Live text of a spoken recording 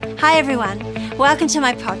Hi everyone, welcome to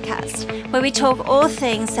my podcast where we talk all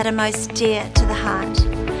things that are most dear to the heart.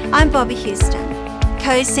 I'm Bobby Houston,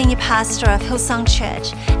 co-senior pastor of Hillsong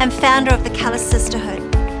Church and founder of the Colour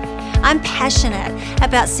Sisterhood. I'm passionate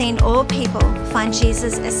about seeing all people find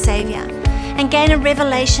Jesus as Saviour and gain a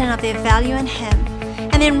revelation of their value in Him,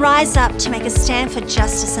 and then rise up to make a stand for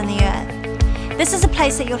justice in the earth. This is a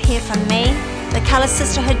place that you'll hear from me, the Colour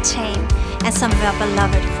Sisterhood team, and some of our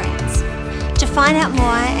beloved friends. To find out more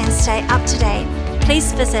and stay up to date,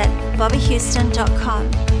 please visit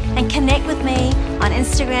bobbyhouston.com and connect with me on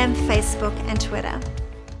Instagram, Facebook, and Twitter.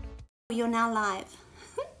 You're now live.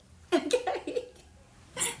 Okay.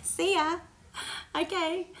 See ya.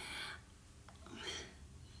 Okay,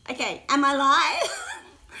 am I live?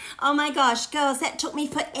 Oh my gosh, girls, that took me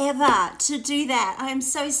forever to do that. I'm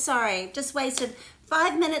so sorry. Just wasted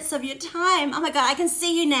 5 minutes of your time. Oh my God, I can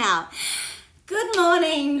see you now. Good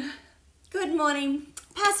morning. Good morning.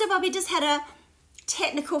 Pastor Bobby just had a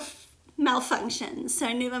technical malfunction,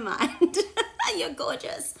 so never mind. You're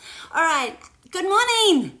gorgeous. All right, good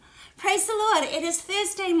morning. Praise the Lord. It is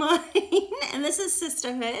Thursday morning, and this is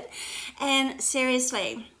Sisterhood. And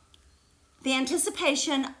seriously, the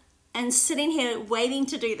anticipation and sitting here waiting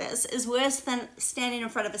to do this is worse than standing in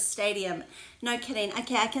front of a stadium. No kidding.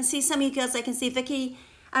 Okay, I can see some of you girls. I can see Vicky.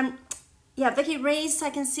 Vicky Reese.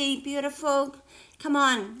 I can see beautiful. Come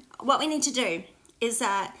on. What we need to do is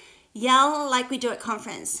yell like we do at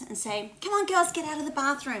conference and say, "Come on, girls, get out of the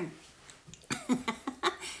bathroom."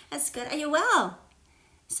 That's good. Are you well?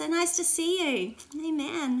 So nice to see you.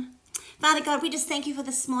 Amen. Father God, we just thank you for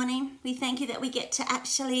this morning. We thank you that we get to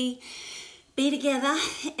actually be together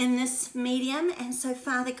in this medium. And so,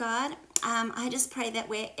 Father God, I just pray that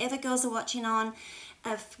wherever girls are watching on,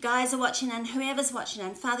 if guys are watching and whoever's watching,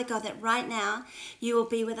 and Father God, that right now you will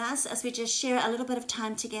be with us as we just share a little bit of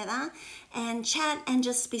time together and chat and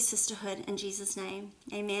just be sisterhood in Jesus' name.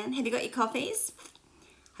 Amen. Have you got your coffees?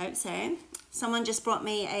 Hope so. Someone just brought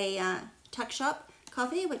me a tuck shop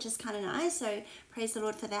coffee, which is kind of nice. So praise the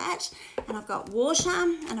Lord for that. And I've got water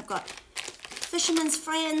and I've got Fisherman's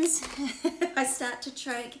Friends. I start to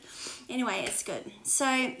choke. Anyway, it's good.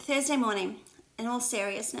 So Thursday morning, in all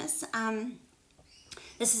seriousness,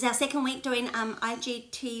 this is our second week doing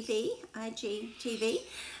IGTV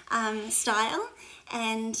style,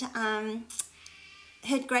 and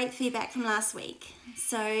heard great feedback from last week.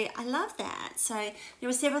 So I love that. So there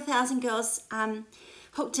were several thousand girls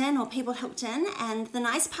hooked in, or people hooked in, and the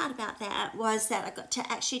nice part about that was that I got to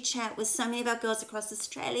actually chat with so many of our girls across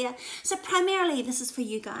Australia. So primarily this is for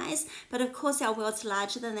you guys, but of course our world's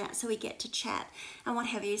larger than that, so we get to chat and what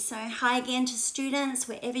have you. So hi again to students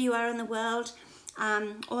wherever you are in the world.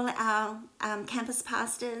 All our campus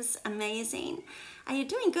pastors, amazing. Are you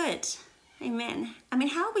doing good? Amen. I mean,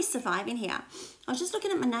 how are we surviving here? I was just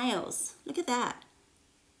looking at my nails. Look at that.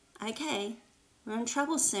 Okay, we're in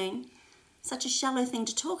trouble soon. Such a shallow thing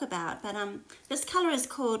to talk about, but this color is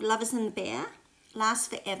called Love is in the Bear. Lasts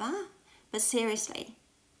forever, but seriously,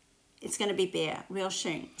 it's going to be bare real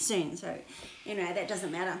soon. So, that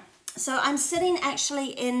doesn't matter. So I'm sitting actually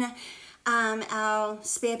in our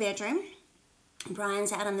spare bedroom.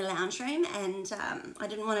 Brian's out in the lounge room, and I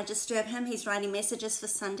didn't want to disturb him. He's writing messages for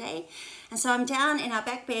Sunday. And so I'm down in our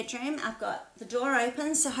back bedroom. I've got the door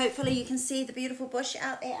open, so hopefully you can see the beautiful bush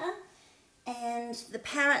out there. And the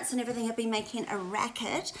parrots and everything have been making a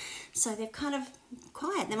racket, so they're kind of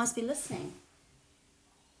quiet. They must be listening.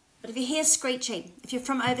 But if you hear screeching, if you're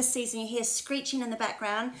from overseas and you hear screeching in the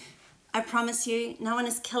background, I promise you, no one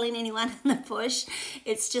is killing anyone in the bush.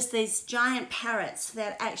 It's just these giant parrots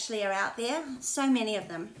that actually are out there. So many of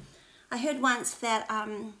them. I heard once that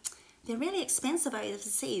they're really expensive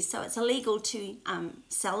overseas, so it's illegal to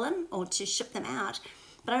sell them or to ship them out.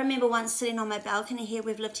 But I remember once sitting on my balcony here.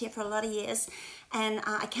 We've lived here for a lot of years, and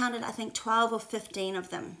I counted, I think, 12 or 15 of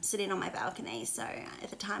them sitting on my balcony. So at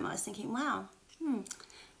the time I was thinking, wow,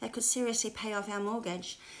 that could seriously pay off our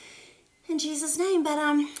mortgage. In Jesus' name. But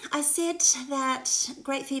I said that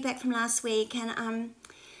great feedback from last week, and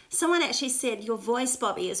someone actually said, your voice,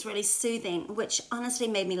 Bobby, is really soothing, which honestly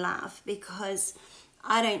made me laugh because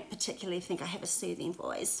I don't particularly think I have a soothing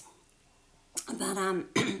voice. But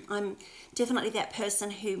I'm definitely that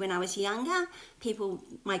person who, when I was younger,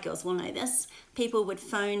 my girls will know this, people would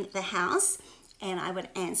phone the house and I would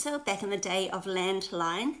answer back in the day of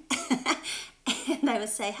landline. And they would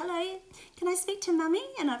say, "Hello, can I speak to Mummy?"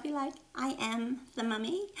 And I'd be like, "I am the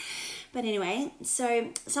mummy." But anyway,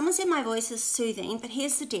 so someone said my voice is soothing, but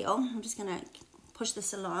here's the deal. I'm just going to push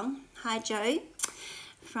this along. Hi, Joe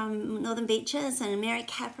from Northern Beaches, and Mary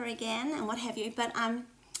Capper again, and what have you. But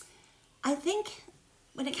I think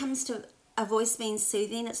when it comes to a voice being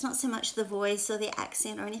soothing. It's not so much the voice or the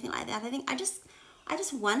accent or anything like that. I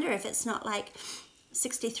just wonder if it's not like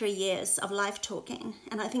 63 years of life talking.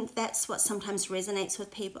 And I think that's what sometimes resonates with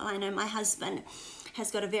people. I know my husband has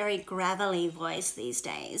got a very gravelly voice these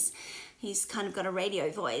days. He's kind of got a radio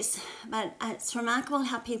voice. But it's remarkable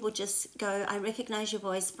how people just go, I recognize your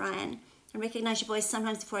voice, Brian. I recognize your voice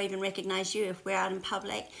sometimes before I even recognize you if we're out in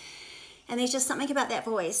public. And there's just something about that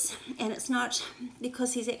voice. And it's not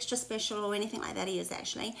because he's extra special or anything like that. He is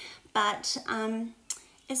actually. But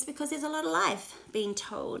it's because there's a lot of life being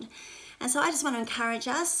told. And so I just want to encourage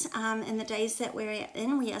us in the days that we're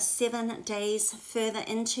in. We are 7 days further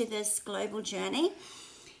into this global journey,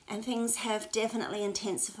 and things have definitely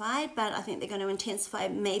intensified, but I think they're going to intensify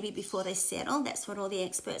maybe before they settle. That's what all the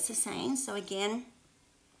experts are saying. So again,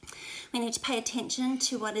 we need to pay attention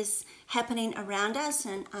to what is happening around us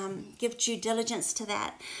and give due diligence to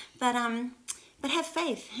that. But have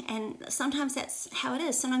faith, and sometimes that's how it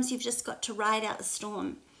is. Sometimes you've just got to ride out the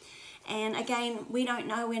storm. And again, we don't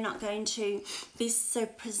know. We're not going to be so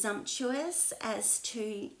presumptuous as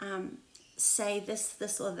to say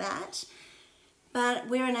this or that. But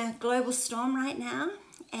we're in a global storm right now.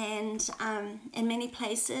 And in many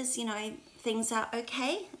places, things are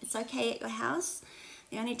okay. It's okay at your house.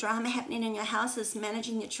 The only drama happening in your house is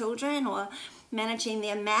managing your children or managing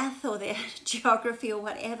their math or their geography or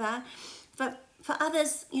whatever. But for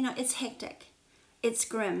others, it's hectic. It's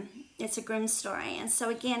grim. It's a grim story. And so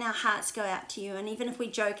again, our hearts go out to you. And even if we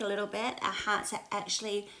joke a little bit, our hearts are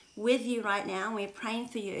actually with you right now. We're praying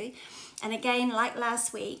for you. And again, like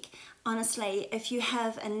last week, honestly, if you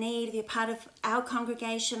have a need, if you're part of our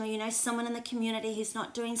congregation or someone in the community who's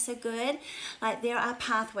not doing so good, like there are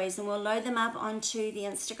pathways, and we'll load them up onto the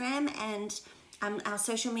Instagram and our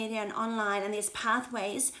social media and online. And there's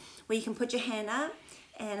pathways where you can put your hand up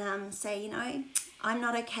and say, I'm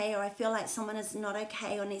not okay, or I feel like someone is not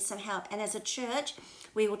okay or needs some help. And as a church,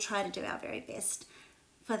 we will try to do our very best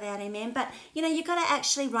for that, amen. But, you've got to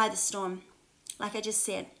actually ride the storm, like I just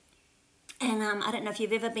said. And I don't know if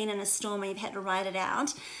you've ever been in a storm and you've had to ride it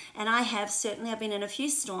out. And I have, certainly. I've been in a few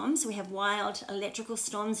storms. We have wild electrical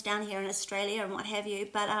storms down here in Australia and what have you.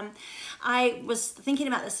 But I was thinking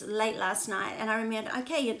about this late last night, and I remembered,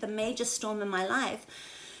 okay, the major storm in my life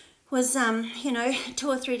was, 2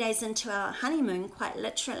 or 3 days into our honeymoon, quite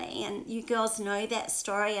literally. And you girls know that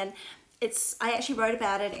story. And I actually wrote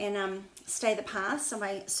about it in Stay the Path. So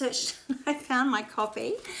I searched, I found my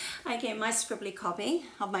copy. Again, my scribbly copy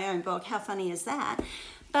of my own book. How funny is that?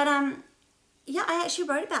 But yeah, I actually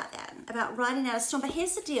wrote about that, about riding out a storm. But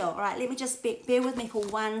here's the deal, all right? Let me just bear with me for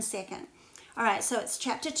 1 second. All right, so it's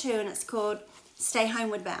chapter 2, and it's called Stay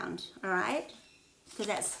Homeward Bound, all right?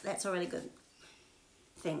 Because that's a really good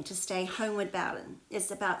thing, to stay homeward bound.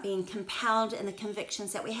 It's about being compelled in the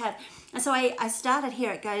convictions that we have. And so I started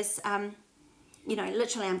here. It goes,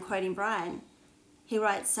 literally I'm quoting Brian. He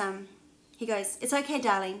writes, he goes, "It's okay,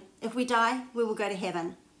 darling. If we die, we will go to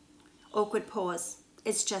heaven." Awkward pause.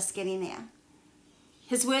 It's just getting there.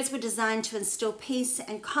 His words were designed to instill peace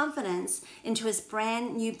and confidence into his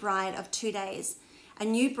brand new bride of 2 days. A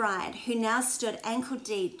new bride who now stood ankle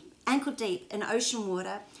deep in ocean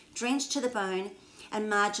water, drenched to the bone, and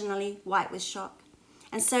marginally white with shock.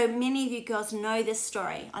 And so many of you girls know this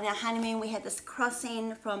story. On our honeymoon, we had this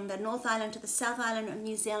crossing from the North Island to the South Island of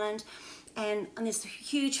New Zealand, and on this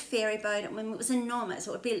huge ferry boat. It was enormous.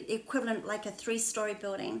 It would be equivalent like a 3-story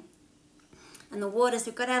building. And the waters,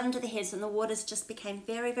 we got out into the heads, and the waters just became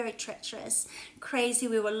very, very treacherous, crazy.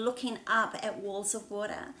 We were looking up at walls of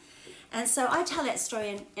water. And so I tell that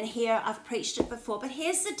story, and here I've preached it before, but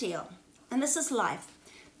here's the deal, and this is life.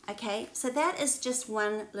 Okay, so that is just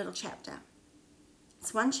one little chapter.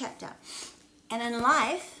 It's one chapter. And in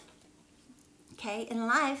life,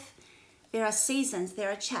 there are seasons,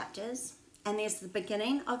 there are chapters, and there's the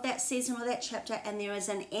beginning of that season or that chapter, and there is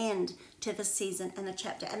an end to the season and the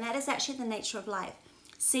chapter. And that is actually the nature of life.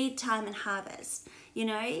 Seed time and harvest.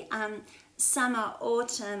 Summer,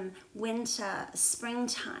 autumn, winter,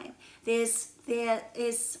 springtime. There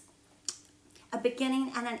is a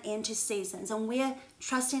beginning and an end to seasons, and we're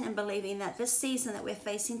trusting and believing that this season that we're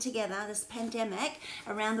facing together, this pandemic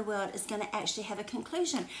around the world, is going to actually have a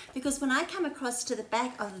conclusion. Because when I come across to the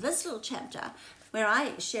back of this little chapter where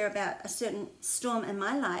I share about a certain storm in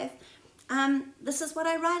my life, this is what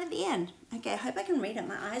I write at the end. Okay, I hope I can read it.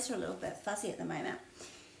 My eyes are a little bit fuzzy at the moment.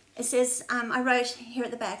 It says, I wrote here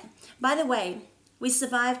at the back, "By the way, we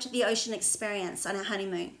survived the ocean experience on our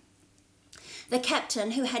honeymoon. The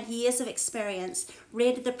captain, who had years of experience,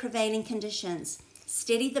 read the prevailing conditions,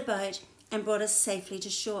 steadied the boat, and brought us safely to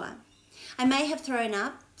shore. I may have thrown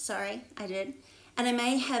up, sorry, I did, And I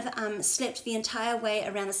may have slept the entire way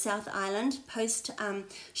around the South Island post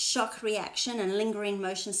shock reaction and lingering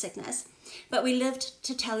motion sickness. But we lived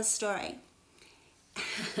to tell a story.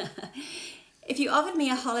 If you offered me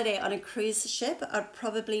a holiday on a cruise ship, I'd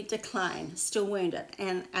probably decline, still wounded.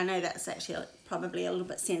 And I know that's actually probably a little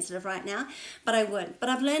bit sensitive right now, but I would. But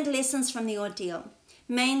I've learned lessons from the ordeal.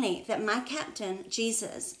 Mainly that my captain,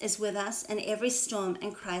 Jesus, is with us in every storm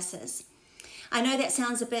and crisis. I know that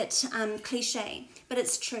sounds a bit cliche, but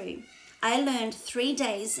it's true. I learned 3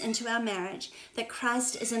 days into our marriage that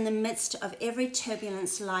Christ is in the midst of every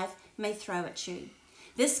turbulence life may throw at you.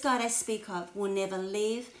 This God I speak of will never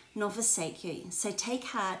leave nor forsake you. So take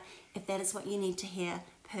heart if that is what you need to hear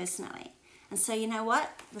personally. And so you know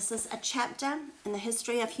what? This is a chapter in the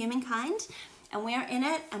history of humankind, and we're in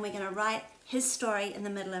it, and we're going to write his story in the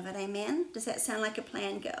middle of it. Amen? Does that sound like a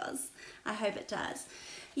plan, girls? I hope it does.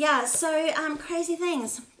 Yeah, so crazy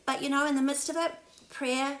things. But you know, in the midst of it,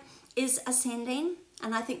 prayer is ascending.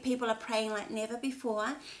 And I think people are praying like never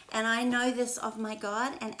before. And I know this of my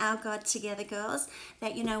God and our God together, girls,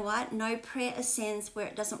 that you know what? No prayer ascends where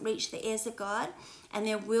it doesn't reach the ears of God. And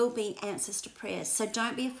there will be answers to prayers. So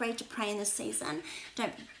don't be afraid to pray in this season.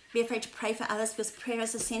 Don't be afraid to pray for others, because prayer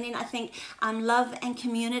is ascending. I think love and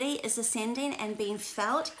community is ascending and being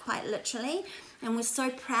felt quite literally. And we're so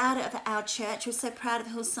proud of our church. We're so proud of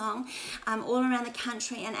Hillsong all around the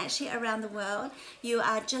country and actually around the world. You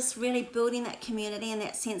are just really building that community and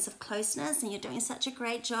that sense of closeness, and you're doing such a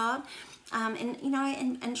great job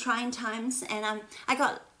in trying times. And I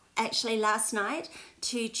got actually last night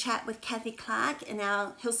to chat with Kathy Clark in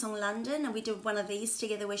our Hillsong London, and we did one of these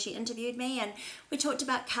together where she interviewed me, and we talked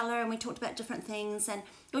about colour and we talked about different things, and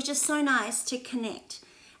it was just so nice to connect.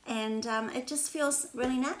 And it just feels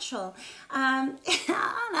really natural. On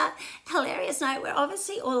a hilarious note, we're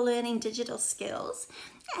obviously all learning digital skills.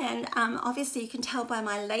 And obviously you can tell by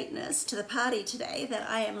my lateness to the party today that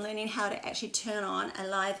I am learning how to actually turn on a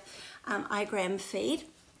live iGram feed.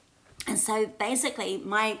 And so basically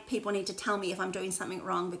my people need to tell me if I'm doing something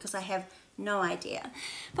wrong, because I have no idea.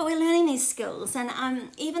 But we're learning these skills, and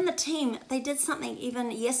even the team, they did something even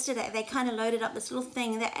yesterday. They kind of loaded up this little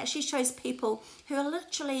thing that actually shows people who are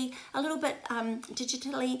literally a little bit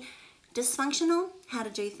digitally dysfunctional how to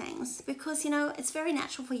do things, because you know it's very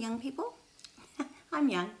natural for young people. I'm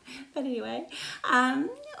young, but anyway.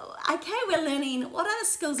 Okay, we're learning. What other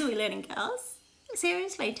skills are we learning, girls?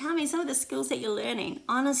 Seriously, tell me some of the skills that you're learning.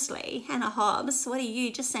 Honestly, Hannah Hobbs, what are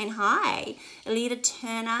you? Just saying hi. Alita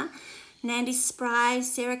Turner, Nandi Spry,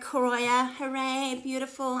 Sarah Coroya, hooray,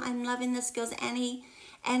 beautiful. I'm loving this, girls. Annie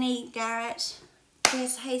Garrett,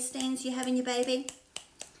 Jess Hastings, you having your baby?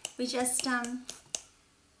 We just,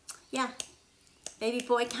 baby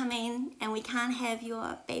boy coming, and we can't have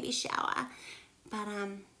your baby shower. But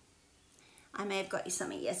I may have got you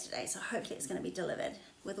something yesterday, so hopefully it's going to be delivered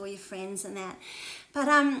with all your friends and that. But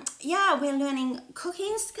we're learning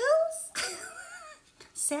cooking skills,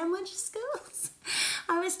 sandwich skills.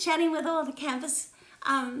 I was chatting with all the campus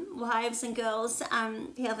wives and girls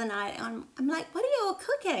the other night. I'm like, what are you all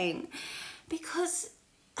cooking? Because,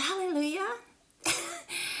 hallelujah.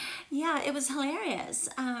 Yeah, it was hilarious.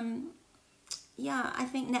 I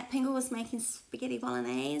think Nat Pingle was making spaghetti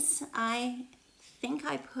bolognese. I think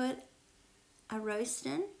I put a roast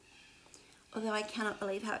in, although I cannot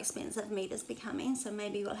believe how expensive meat is becoming, so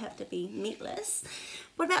maybe we'll have to be meatless.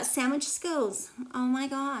 What about sandwich skills? Oh my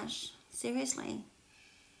gosh, seriously,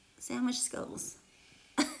 sandwich skills.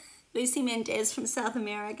 Lucy Mendez from South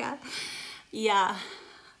America. Yeah,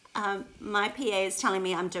 my PA is telling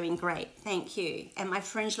me I'm doing great, thank you, and my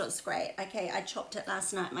fringe looks great. Okay, I chopped it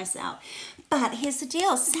last night myself. But here's the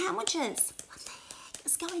deal, sandwiches. What the heck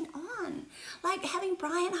is going on? Like having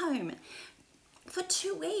Brian home for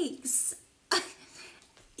 2 weeks.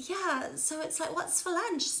 Yeah, so it's like, what's for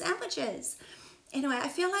lunch? Sandwiches. Anyway, I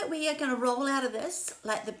feel like we are going to roll out of this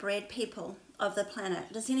like the bread people of the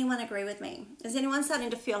planet. Does anyone agree with me? Is anyone starting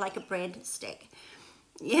to feel like a bread stick?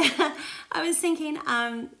 Yeah, I was thinking,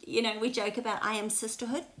 we joke about I am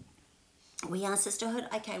sisterhood. We are sisterhood.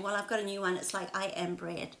 Okay, well, I've got a new one. It's like I am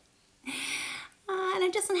bread. And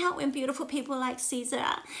it doesn't help when beautiful people like Caesar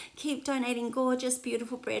keep donating gorgeous,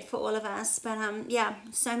 beautiful bread for all of us. But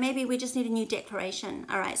so maybe we just need a new declaration.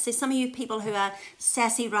 All right, so some of you people who are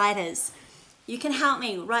sassy writers, you can help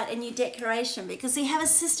me write a new declaration, because we have a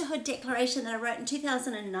sisterhood declaration that I wrote in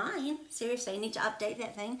 2009. Seriously, I need to update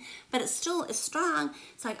that thing. But it still is strong.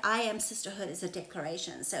 It's like I am sisterhood is a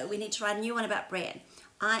declaration. So we need to write a new one about bread.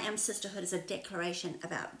 I am sisterhood is a declaration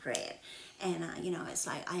about bread. And, it's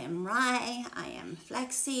like I am rye, I am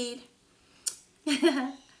flaxseed.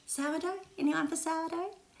 Sourdough? Anyone for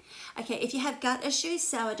sourdough? Okay, if you have gut issues,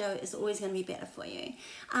 sourdough is always going to be better for you.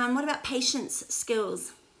 What about patience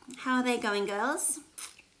skills? How are they going, girls?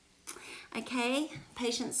 Okay,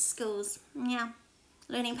 patience skills. Yeah,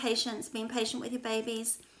 learning patience, being patient with your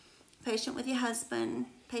babies, patient with your husband,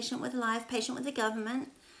 patient with life, patient with the government.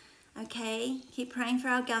 Okay, keep praying for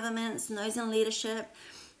our governments and those in leadership.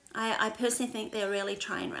 I personally think they're really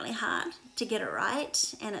trying really hard to get it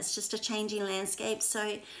right, and it's just a changing landscape.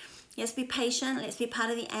 So let's be patient. Let's be part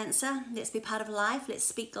of the answer. Let's be part of life. Let's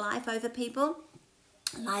speak life over people,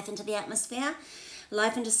 life into the atmosphere,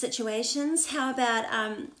 life into situations. How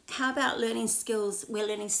about learning skills? We're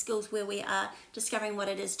learning skills where we are discovering what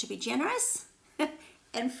it is to be generous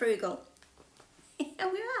and frugal. Yeah,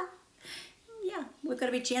 we are. Yeah, we've got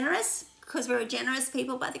to be generous because we're a generous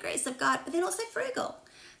people by the grace of God, but then also frugal.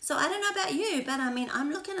 So I don't know about you, but I mean,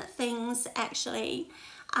 I'm looking at things actually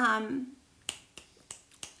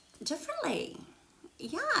differently.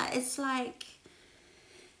 Yeah, it's like,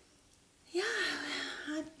 yeah,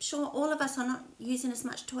 I'm sure all of us are not using as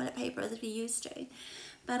much toilet paper as we used to.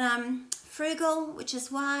 But frugal, which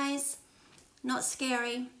is wise, not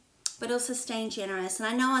scary, but also staying generous. And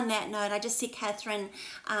I know on that note, I just see Catherine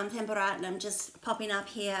Thambaratnam just popping up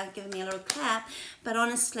here, giving me a little clap. But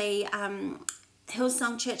honestly,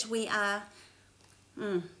 Hillsong Church, we are,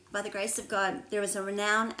 by the grace of God, there is a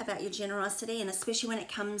renown about your generosity, and especially when it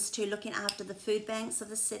comes to looking after the food banks of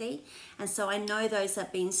the city. And so I know those are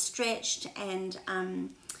being stretched and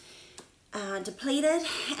depleted.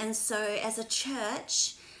 And so as a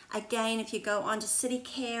church, again, if you go on to City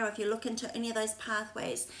Care, or if you look into any of those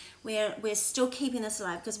pathways, we're still keeping this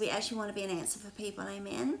alive because we actually want to be an answer for people.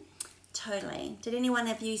 Amen. Totally. Did anyone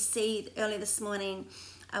of you see early this morning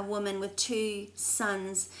a woman with 2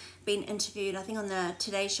 sons being interviewed, I think on the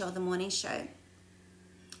Today Show or the Morning Show?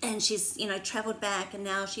 And she's, traveled back, and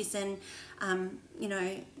now she's in,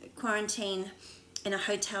 quarantine in a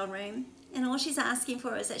hotel room. And all she's asking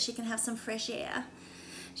for is that she can have some fresh air.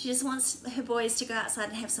 She just wants her boys to go outside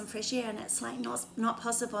and have some fresh air, and it's like not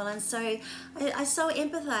possible. And so I so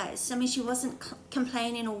empathized. I mean, she wasn't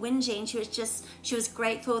complaining or whinging. She was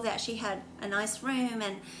grateful that she had a nice room,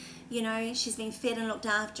 and she's being fed and looked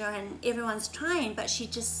after, and everyone's trying, but she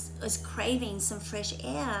just is craving some fresh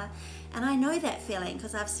air. And I know that feeling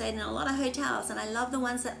because I've stayed in a lot of hotels, and I love the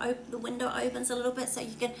ones that the window opens a little bit so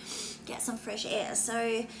you can get some fresh air.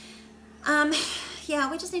 So yeah,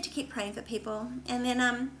 we just need to keep praying for people. And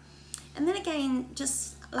then again,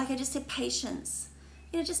 just like I just said, patience.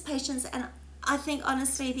 Just patience. And I think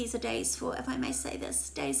honestly, these are days for, if I may say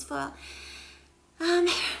this, days for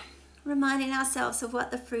reminding ourselves of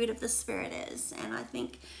what the fruit of the Spirit is. And I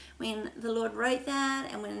think when the Lord wrote that,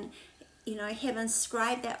 and when heaven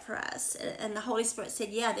scribed that for us, and the Holy Spirit said,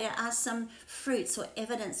 yeah, there are some fruits or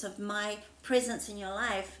evidence of my presence in your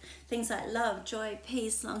life, things like love, joy,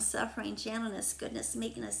 peace, long-suffering, gentleness, goodness,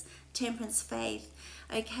 meekness, temperance, faith.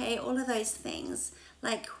 Okay, all of those things,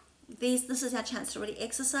 like this is our chance to really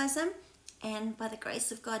exercise them, and by the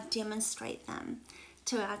grace of God, demonstrate them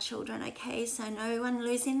to our children. Okay, so no one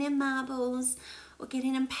losing their marbles or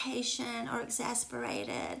getting impatient or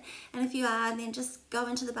exasperated. And if you are, then just go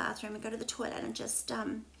into the bathroom and go to the toilet and just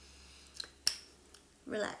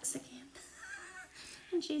relax again.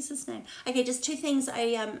 In Jesus' name. Okay, just 2 things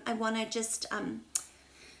I want to just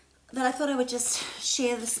that I thought I would just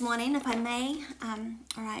share this morning, if I may.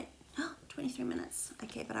 All right. 23 minutes.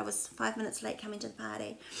 Okay, but I was 5 minutes late coming to the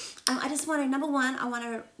party. I just want to, number one, I want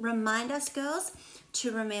to remind us, girls,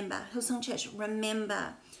 to remember, Hillsong Church,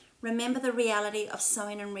 remember the reality of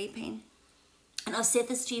sowing and reaping. And I've said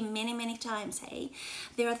this to you many, many times, hey?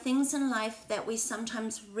 There are things in life that we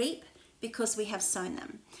sometimes reap because we have sown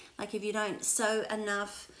them. Like if you don't sow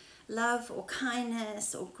enough love or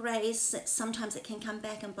kindness or grace, sometimes it can come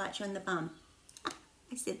back and bite you in the bum.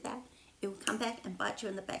 I said that. It will come back and bite you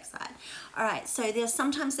in the backside. All right, so there are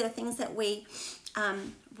things that we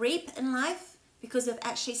reap in life because we've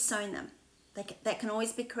actually sown them. That can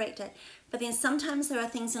always be corrected. But then sometimes there are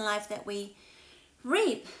things in life that we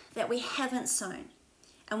reap that we haven't sown.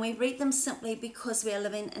 And we reap them simply because we are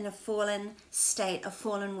living in a fallen state, a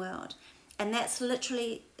fallen world. And that's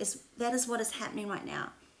literally, that is what is happening right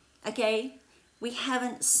now. Okay? We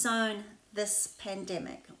haven't sown this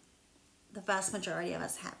pandemic. The vast majority of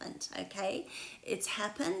us haven't. Okay? It's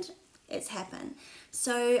happened.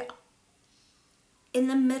 So in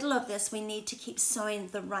the middle of this, we need to keep sowing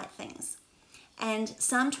the right things. And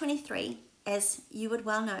Psalm 23, as you would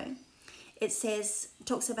well know, it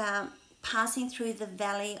talks about passing through the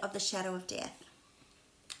valley of the shadow of death.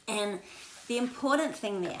 And the important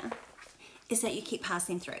thing there is that you keep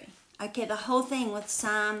passing through. Okay, the whole thing with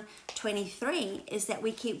Psalm 23 is that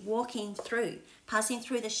we keep walking through, passing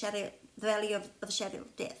through the valley of the shadow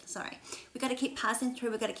of death. Sorry. We've got to keep passing through.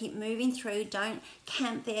 We've got to keep moving through. Don't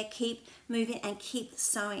camp there. Keep moving and keep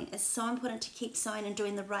sowing. It's so important to keep sowing and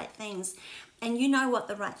doing the right things. And you know what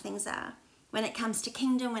the right things are. When it comes to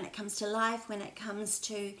kingdom, when it comes to life, when it comes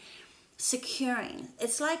to securing.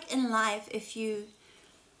 It's like in life, if you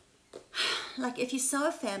sow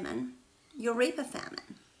a famine, you'll reap a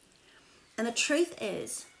famine. And the truth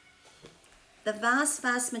is, the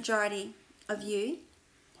vast majority of you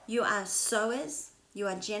are sowers, you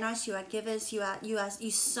are generous, you are givers,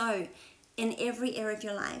 you sow in every area of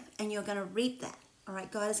your life, and you're going to reap that. All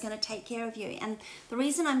right, God is going to take care of you. And the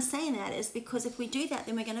reason I'm saying that is because if we do that,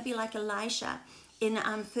 then we're going to be like Elisha in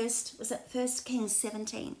First Kings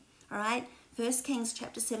 17. All right, First Kings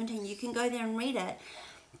chapter 17. You can go there and read it.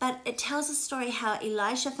 But it tells a story how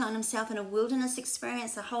Elisha found himself in a wilderness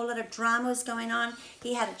experience. A whole lot of drama was going on.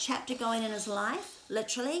 He had a chapter going in his life,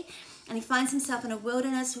 literally. And he finds himself in a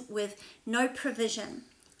wilderness with no provision.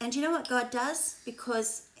 And do you know what God does?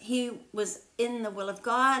 Because he was in the will of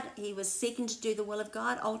God. He was seeking to do the will of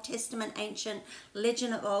God. Old Testament, ancient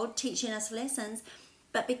legend of old, teaching us lessons.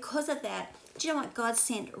 But because of that, do you know what? God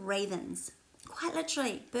sent ravens. Quite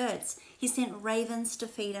literally, birds. He sent ravens to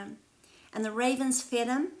feed him. And the ravens fed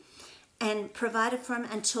him and provided for him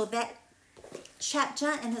until that chapter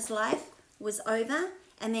in his life was over.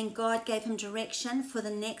 And then God gave him direction for the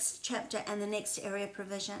next chapter and the next area of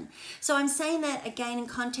provision. So I'm saying that again in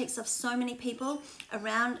context of so many people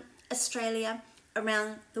around Australia,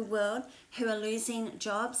 around the world, who are losing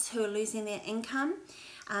jobs, who are losing their income,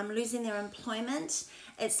 losing their employment.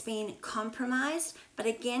 It's been compromised. But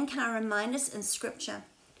again, can I remind us in Scripture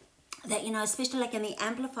that, especially like in the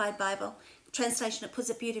Amplified Bible translation, it puts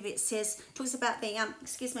it beautifully. It says, talks about the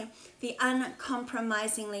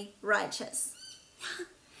uncompromisingly righteous.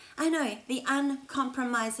 I know, the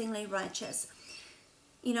uncompromisingly righteous.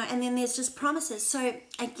 And then there's just promises. So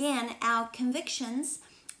again, our convictions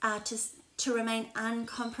are to remain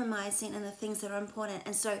uncompromising in the things that are important.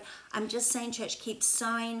 And so I'm just saying, church, keep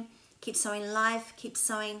sowing life, keep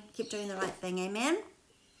sowing, keep doing the right thing. Amen?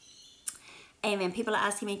 Amen. People are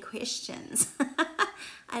asking me questions.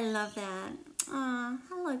 I love that. Oh,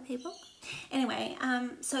 hello, people. Anyway,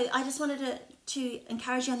 so I just wanted to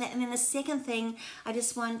encourage you on that. And then the second thing, I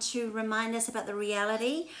just want to remind us about the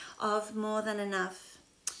reality of more than enough.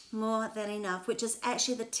 More than enough, which is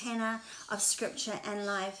actually the tenor of Scripture and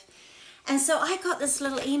life. And so I got this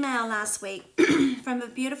little email last week from a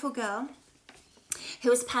beautiful girl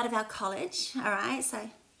who was part of our college. All right,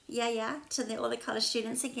 so to all the college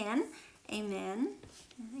students again. Amen.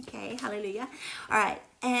 Okay, hallelujah. All right,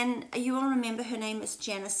 and you all remember her name is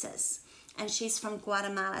Genesis, and she's from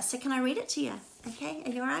Guatemala. So can I read it to you? Okay,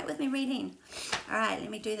 are you all right with me reading? All right, let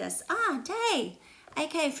me do this. Day.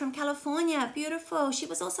 Okay, from California, beautiful. She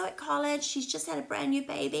was also at college. She's just had a brand new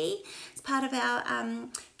baby. It's part of our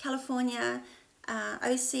California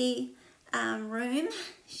OC room.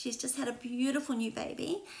 She's just had a beautiful new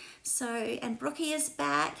baby. So, and Brookie is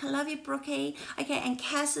back. I love you, Brookie. Okay, and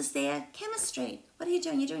Cass is there. Chemistry. What are you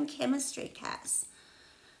doing? You're doing chemistry, Cass.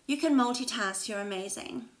 You can multitask. You're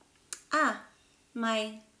amazing.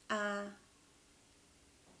 My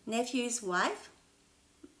nephew's wife,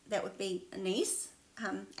 that would be a niece,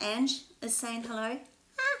 Ange, is saying hello.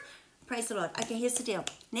 Praise the Lord. Okay, here's the deal.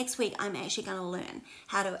 Next week, I'm actually going to learn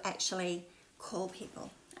how to actually call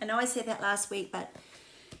people. I know I said that last week, but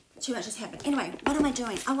too much has happened. Anyway, what am I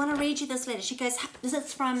doing? I want to read you this letter. She goes, this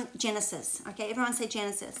is from Genesis. Okay, everyone say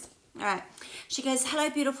Genesis. All right. She goes,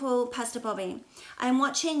 hello, beautiful Pastor Bobby. I'm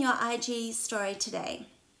watching your IG story today.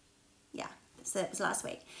 Yeah, so that was last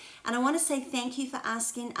week. And I want to say thank you for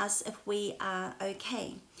asking us if we are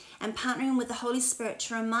okay and partnering with the Holy Spirit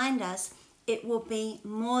to remind us it will be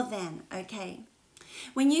more than okay.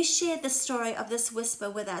 When you shared the story of this whisper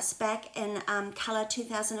with us back in Color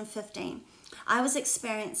 2015, I was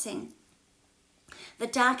experiencing the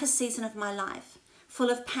darkest season of my life, full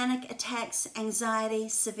of panic attacks, anxiety,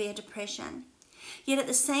 severe depression. Yet at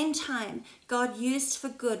the same time, God used for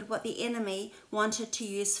good what the enemy wanted to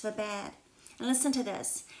use for bad. And listen to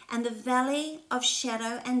this. And the valley of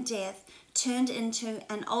shadow and death turned into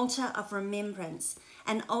an altar of remembrance,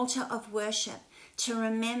 an altar of worship, to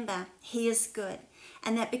remember He is good,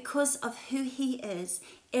 and that because of who He is,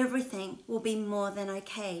 everything will be more than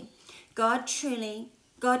okay. God truly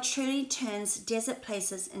turns desert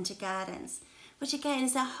places into gardens, which again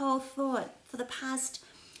is our whole thought for the past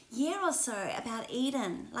year or so about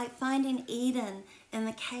Eden, like finding Eden in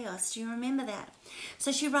the chaos. Do you remember that?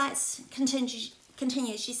 So she writes,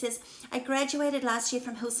 continues. She says, I graduated last year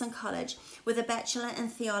from Hillsong College with a Bachelor in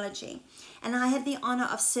Theology, and I had the honor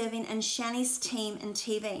of serving in Shani's team in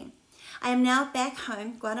TV. I am now back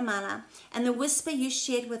home, Guatemala, and the whisper you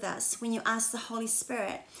shared with us when you asked the Holy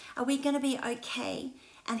Spirit, are we going to be okay?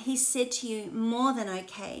 And he said to you, more than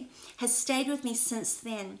okay, has stayed with me since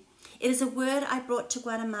then. It is a word I brought to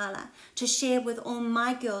Guatemala to share with all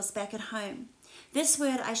my girls back at home. This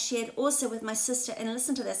word I shared also with my sister, and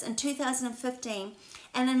listen to this, in 2015,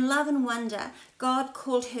 and in love and wonder, God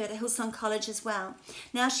called her to Hillsong College as well.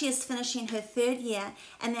 Now she is finishing her 3rd year,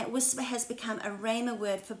 and that whisper has become a rhema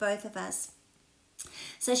word for both of us.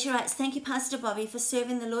 So she writes, thank you, Pastor Bobby, for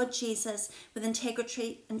serving the Lord Jesus with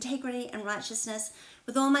integrity and righteousness.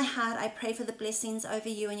 With all my heart, I pray for the blessings over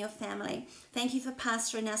you and your family. Thank you for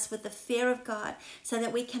pastoring us with the fear of God so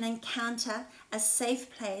that we can encounter a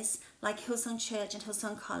safe place like Hillsong Church and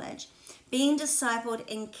Hillsong College. Being discipled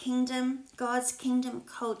in God's kingdom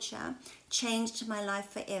culture changed my life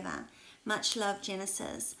forever. Much love,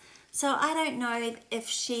 Genesis. So I don't know if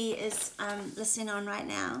she is listening on right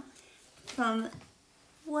now from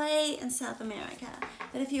way in South America,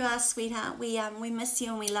 but if you are, sweetheart, we miss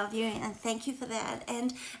you and we love you, and thank you for that.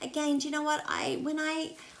 And again, do you know what, when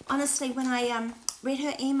I read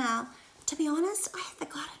her email, to be honest, I had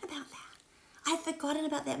forgotten about that. I had forgotten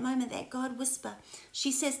about that moment, that God whisper.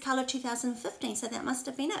 She says color 2015, so that must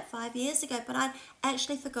have been it 5 years ago, but I'd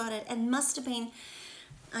actually forgot it, and must have been,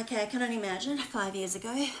 okay, I can only imagine 5 years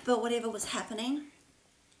ago, but whatever was happening.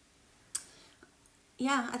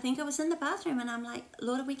 Yeah, I think I was in the bathroom and I'm like,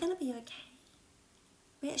 Lord, are we going to be okay?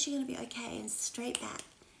 We're actually going to be okay. And straight back,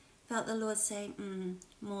 felt the Lord say,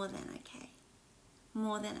 more than okay.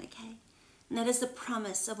 More than okay. And that is the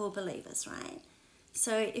promise of all believers, right?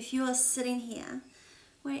 So if you are sitting here,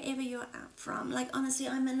 wherever you're from, like honestly,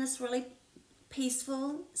 I'm in this really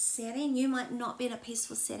peaceful setting. You might not be in a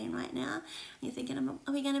peaceful setting right now. You're thinking,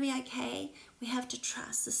 are we going to be okay? We have to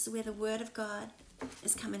trust. This is where the Word of God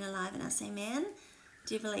is coming alive in us. Amen.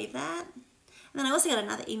 Do you believe that? And then I also got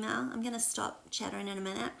another email. I'm going to stop chattering in a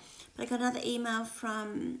minute. But I got another email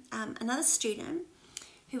from another student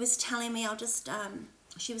who was telling me,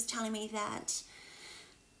 she was telling me that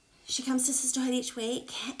she comes to Sisterhood each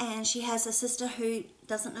week, and she has a sister who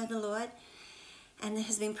doesn't know the Lord and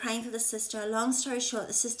has been praying for the sister. Long story short,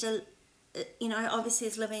 the sister, obviously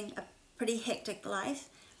is living a pretty hectic life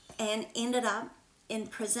and ended up in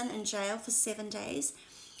prison, in jail for 7 days.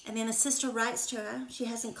 And then the sister writes to her. She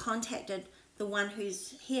hasn't contacted the one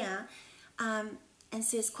who's here, and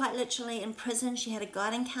says quite literally, in prison she had a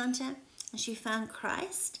God encounter and she found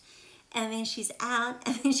Christ. And then she's out,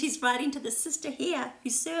 and then she's writing to the sister here who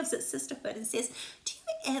serves at Sisterhood and says, do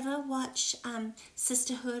you ever watch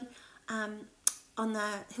Sisterhood on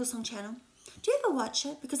the Hillsong channel? Do you ever watch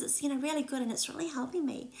it? Because it's really good and it's really helping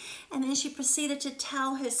me. And then she proceeded to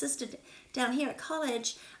tell her sister down here at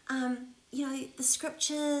college, the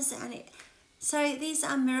scriptures, and so these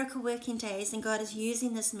are miracle working days, and God is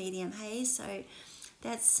using this medium. Hey, so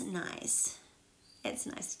that's nice. It's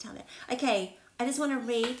nice to tell that. Okay, I just want to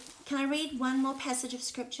read. Can I read one more passage of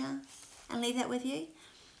scripture and leave that with you?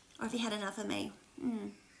 Or have you had enough of me?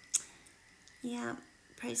 Yeah,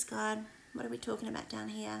 praise God. What are we talking about down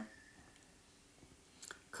here?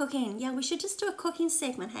 Cooking. Yeah, we should just do a cooking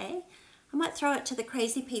segment, hey? I might throw it to the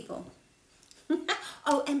crazy people.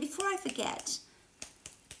 Oh, and before I forget,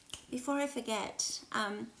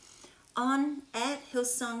 on at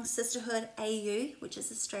Hillsong Sisterhood AU, which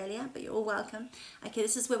is Australia, but you're all welcome. Okay,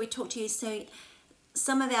 this is where we talk to you. So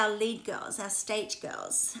some of our lead girls, our state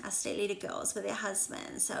leader girls with their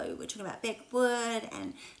husbands. So we're talking about Beck Wood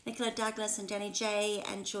and Nicola Douglas and Danny J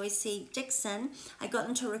and Joycey Dixon. I got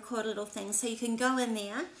them to record little things. So you can go in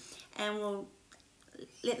there and we'll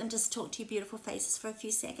let them just talk to your beautiful faces for a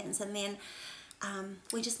few seconds, and then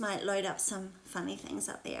we just might load up some funny things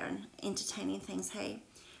up there and entertaining things, hey.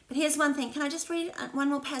 But here's one thing. Can I just read one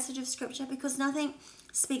more passage of scripture? Because nothing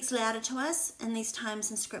speaks louder to us in these times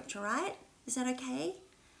in scripture, right? Is that okay?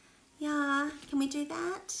 Yeah, can we do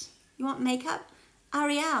that? You want makeup?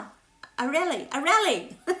 Ariel. Areli.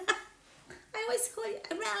 I always call you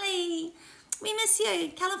Areli. We miss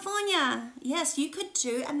you. California. Yes, you could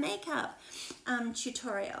do a makeup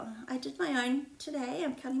tutorial. I did my own today.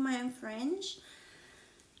 I'm cutting my own fringe.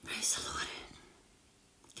 Praise the Lord.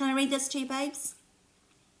 Can I read this to you, babes?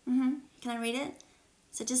 Can I read it?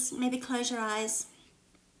 So just maybe close your eyes.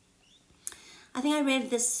 I think I read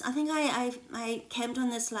this. I think I camped on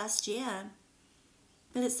this last year.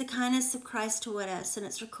 But it's the kindness of Christ toward us, and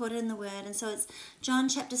it's recorded in the Word. And so it's John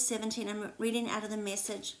chapter 17. I'm reading out of the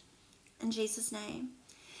Message in Jesus' name.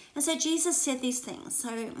 And so Jesus said these things.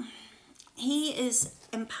 So he is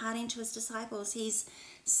imparting to his disciples. He's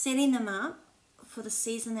setting them up for the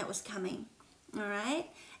season that was coming, all right?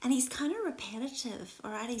 And he's kind of repetitive,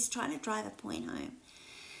 all right? He's trying to drive a point home.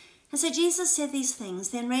 And so Jesus said these things.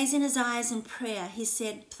 Then raising his eyes in prayer, he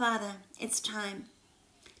said, Father, it's time.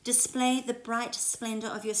 Display the bright splendor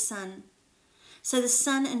of your Son, so the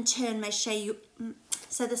sun in turn may show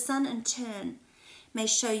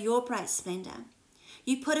your bright splendor.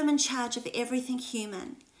 You put him in charge of everything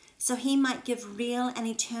human, so he might give real and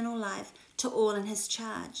eternal life to all in his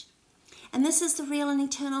charge. And this is the real and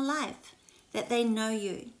eternal life, that they know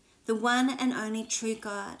you, the one and only true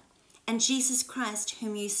God, and Jesus Christ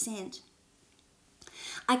whom you sent.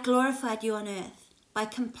 I glorified you on earth by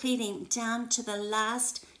completing down to the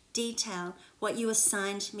last detail what you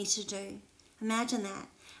assigned me to do. Imagine that.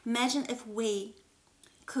 Imagine if we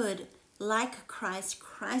could, like Christ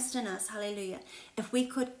in us, hallelujah, if we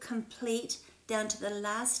could complete down to the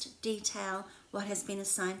last detail what has been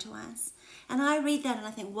assigned to us. And I read that and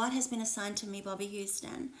I think, what has been assigned to me, Bobby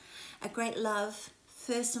Houston? A great love,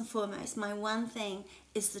 first and foremost. My one thing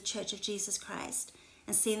is the Church of Jesus Christ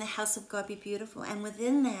and seeing the house of God be beautiful. And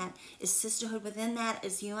within that is sisterhood. Within that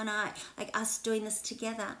is you and I, like us doing this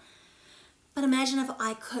together. But imagine if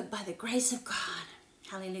I could, by the grace of God,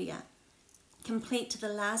 hallelujah, complete to the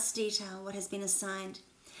last detail what has been assigned.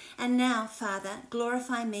 And now, Father,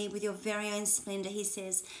 glorify me with your very own splendor, he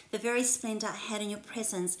says, the very splendor I had in your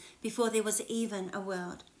presence before there was even a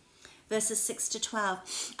world. Verses 6 to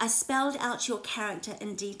 12, I spelled out your character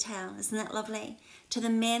in detail, isn't that lovely? To the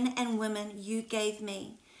men and women you gave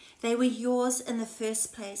me. They were yours in the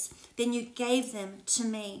first place. Then you gave them to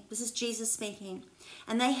me. This is Jesus speaking.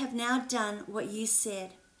 And they have now done what you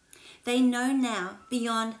said. They know now,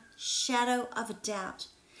 beyond shadow of a doubt,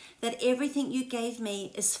 that everything you gave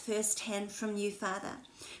me is firsthand from you, Father.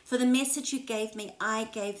 For the message you gave me, I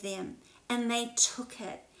gave them, and they took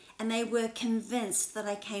it, and they were convinced that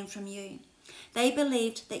I came from you. They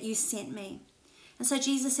believed that you sent me. And so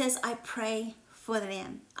Jesus says, I pray for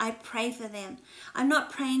them. I pray for them. I'm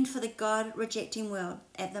not praying for the God-rejecting world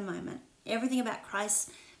at the moment. Everything about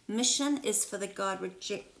Christ's mission is for the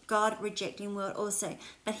God-rejecting world also.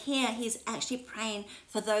 But here he's actually praying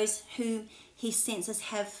for those who he senses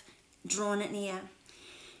have drawn it near.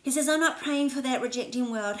 He says, I'm not praying for that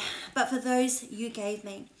rejecting world, but for those you gave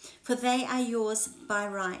me, for they are yours by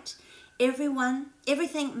right.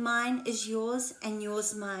 Everything mine is yours and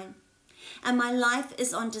yours mine. And my life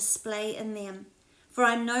is on display in them, for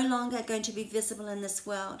I'm no longer going to be visible in this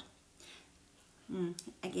world.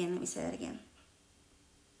 Let me say that again.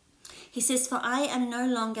 He says, for I am no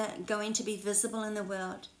longer going to be visible in the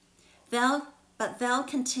world. But they'll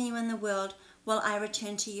continue in the world while I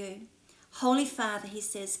return to you. Holy Father, he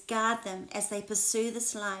says, guard them as they pursue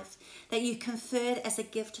this life that you conferred as a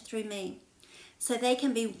gift through me, so they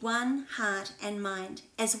can be one heart and mind,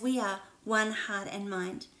 as we are one heart and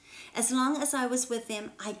mind. As long as I was with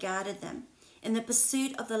them, I guarded them in the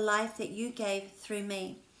pursuit of the life that you gave through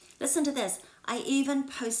me. Listen to this. I even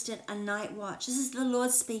posted a night watch. This is the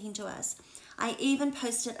Lord speaking to us. I even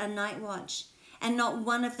posted a night watch, and not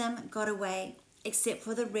one of them got away, except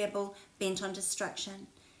for the rebel bent on destruction.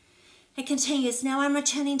 It continues, now I'm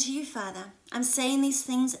returning to you, Father. I'm saying these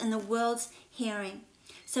things in the world's hearing,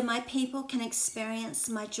 so my people can experience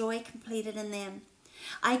my joy completed in them.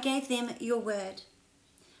 I gave them your word.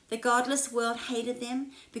 The godless world hated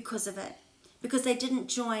them because of it, because they didn't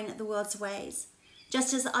join the world's ways,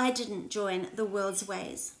 just as I didn't join the world's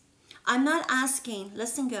ways. I'm not asking,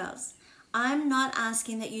 listen girls, I'm not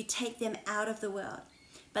asking that you take them out of the world,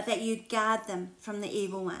 but that you guard them from the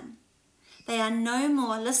evil one. They are no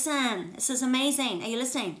more, listen, this is amazing. Are you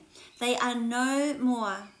listening? They are no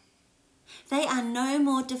more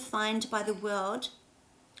defined by the world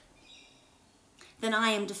than I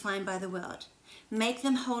am defined by the world. Make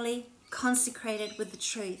them holy, consecrated with the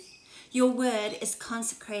truth. Your word is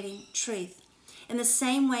consecrating truth. In the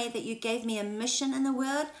same way that you gave me a mission in the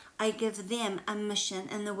world, I give them a mission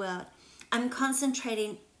in the world. I'm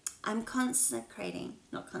consecrating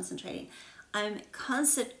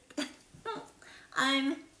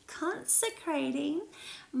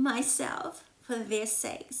myself for their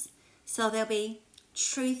sakes, so there'll be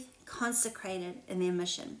truth consecrated in their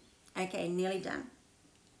mission. Okay, nearly done.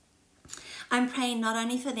 I'm praying not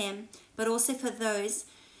only for them, but also for those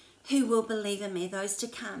who will believe in me, those to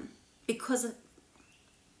come,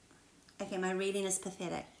 my reading is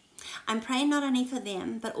pathetic. I'm praying not only for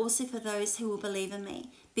them, but also for those who will believe in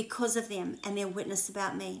me because of them and their witness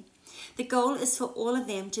about me. The goal is for all of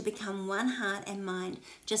them to become one heart and mind,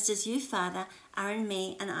 just as you, Father, are in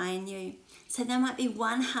me and I in you. So there might be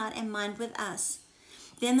one heart and mind with us.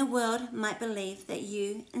 Then the world might believe that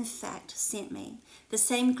you, in fact, sent me. The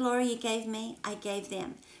same glory you gave me, I gave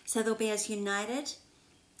them. So they'll be as unified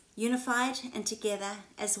and together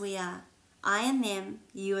as we are. I and them,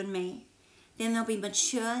 you and me. Then they'll be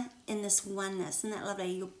mature in this oneness. Isn't that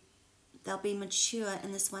lovely? They'll be mature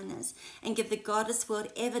in this oneness and give the godless world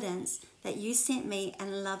evidence that you sent me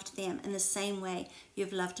and loved them in the same way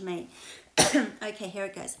you've loved me. Okay, here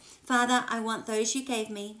it goes. Father, I want those you gave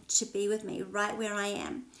me to be with me right where I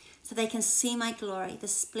am, so they can see my glory, the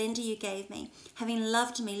splendor you gave me, having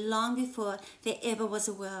loved me long before there ever was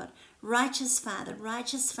a world. Righteous Father,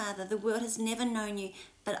 the world has never known you,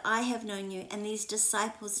 but I have known you, and these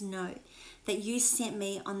disciples know that you sent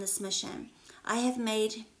me on this mission. I have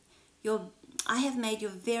made your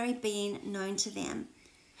very being known to them,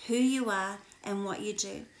 who you are and what you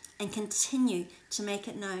do, and continue to make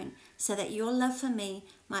it known, so that your love for me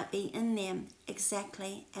might be in them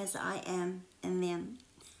exactly as I am in them.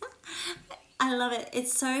 I love it.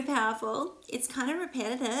 It's so powerful. It's kind of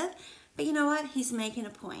repetitive, but you know what? He's making a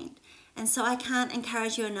point. And so I can't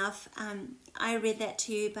encourage you enough. I read that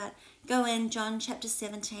to you, but go in, John chapter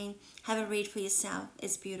 17, have a read for yourself.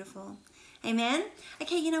 It's beautiful. Amen?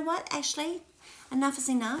 Okay, you know what? Actually, enough is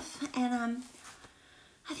enough. And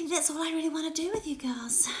I think that's all I really want to do with you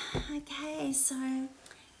girls. Okay, so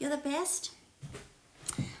you're the best.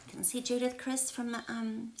 I can see Judith Chris from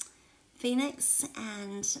Phoenix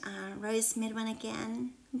and Rose Medwin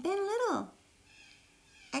again. Ben Little.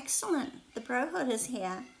 Excellent. The Brohood is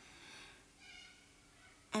here.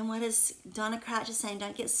 And what is Donna Crouch is saying?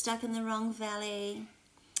 Don't get stuck in the wrong valley.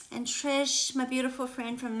 And Trish, my beautiful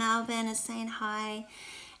friend from Melbourne, is saying hi.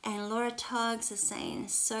 And Laura Toggs is saying,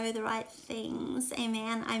 sow the right things.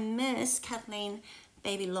 Amen. I miss Kathleen,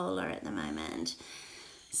 baby Lola at the moment.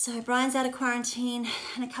 So Brian's out of quarantine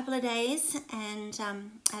in a couple of days, and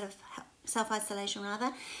out of self-isolation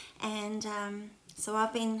rather. And so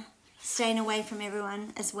I've been staying away from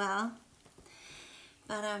everyone as well.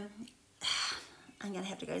 But I'm going to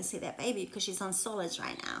have to go and see that baby because she's on solids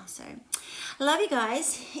right now. So I love you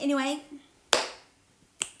guys. Anyway, I'm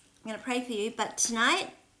going to pray for you. But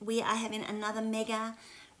tonight we are having another mega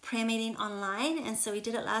prayer meeting online. And so we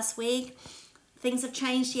did it last week. Things have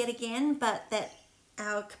changed yet again, but that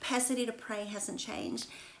our capacity to pray hasn't changed.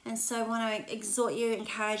 And so I want to exhort you,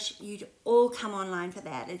 encourage you to all come online for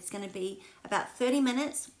that. It's going to be about 30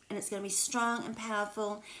 minutes, and it's going to be strong and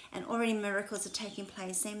powerful, and already miracles are taking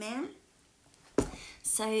place. Amen?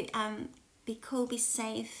 So be cool, be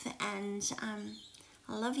safe, and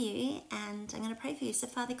I love you, and I'm going to pray for you. So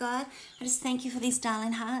Father God, I just thank you for these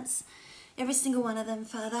darling hearts, every single one of them,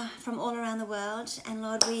 Father, from all around the world. And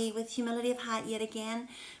Lord, we, with humility of heart yet again,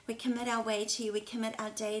 we commit our way to you, we commit our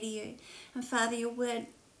day to you. And Father, your word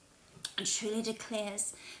truly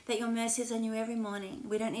declares that your mercies are new every morning.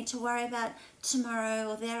 We don't need to worry about tomorrow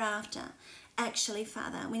or thereafter. Actually,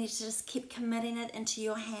 Father, we need to just keep committing it into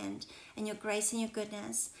your hand and your grace and your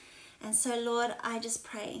goodness. And so, Lord, I just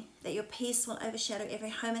pray that your peace will overshadow every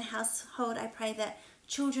home and household. I pray that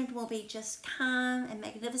children will be just calm and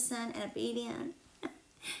magnificent and obedient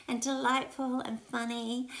and delightful and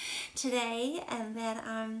funny today. And that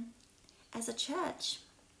as a church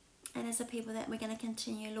and as a people that we're going to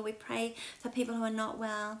continue. Lord, we pray for people who are not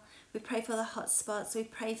well. We pray for the hot spots. We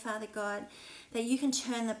pray, Father God, that you can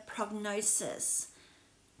turn the prognosis,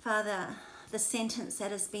 Father, the sentence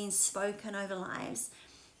that has been spoken over lives.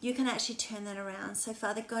 You can actually turn that around. So,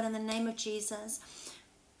 Father God, in the name of Jesus,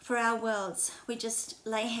 for our worlds, we just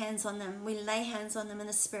lay hands on them. We lay hands on them in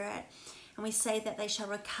the Spirit. And we say that they shall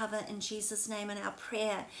recover in Jesus' name. And our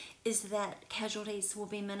prayer is that casualties will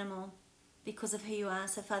be minimal because of who you are.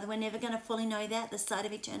 So, Father, we're never going to fully know that this side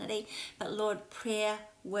of eternity. But, Lord, prayer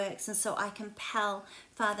works. And so I compel,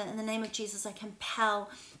 Father, in the name of Jesus, I compel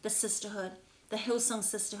the sisterhood, the Hillsong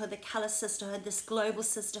sisterhood, the Colour sisterhood, this global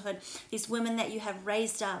sisterhood, these women that you have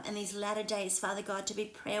raised up in these latter days, Father God, to be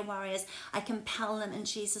prayer warriors. I compel them in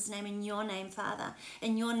Jesus' name, in your name, Father,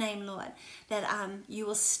 in your name, Lord, that you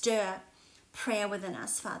will stir prayer within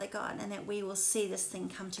us, Father God, and that we will see this thing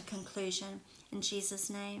come to conclusion in Jesus'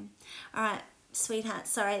 name. All right, sweetheart,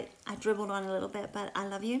 sorry I dribbled on a little bit, but I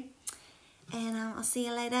love you. And I'll see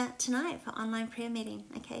you later tonight for online prayer meeting,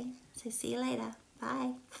 okay? So see you later.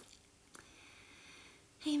 Bye.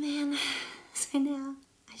 Amen. So now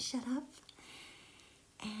I shut up.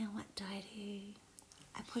 And what do I do?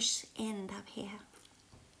 I push end up here.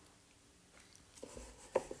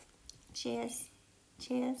 Cheers.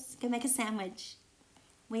 Cheers. Go make a sandwich.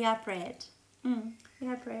 We are bread. We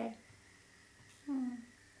are bread. Hallelujah.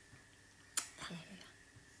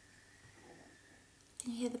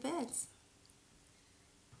 Can you hear the birds?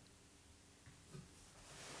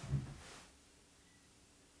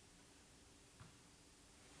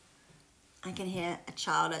 I can hear a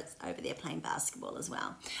child over there playing basketball as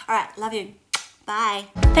well. All right, love you. Bye.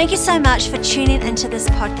 Thank you so much for tuning into this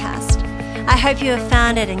podcast. I hope you have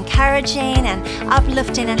found it encouraging and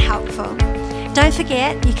uplifting and helpful. Don't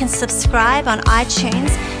forget, you can subscribe on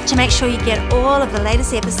iTunes to make sure you get all of the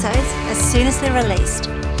latest episodes as soon as they're released.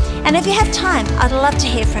 And if you have time, I'd love to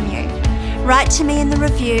hear from you. Write to me in the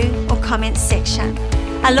review or comments section.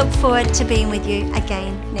 I look forward to being with you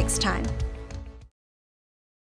again next time.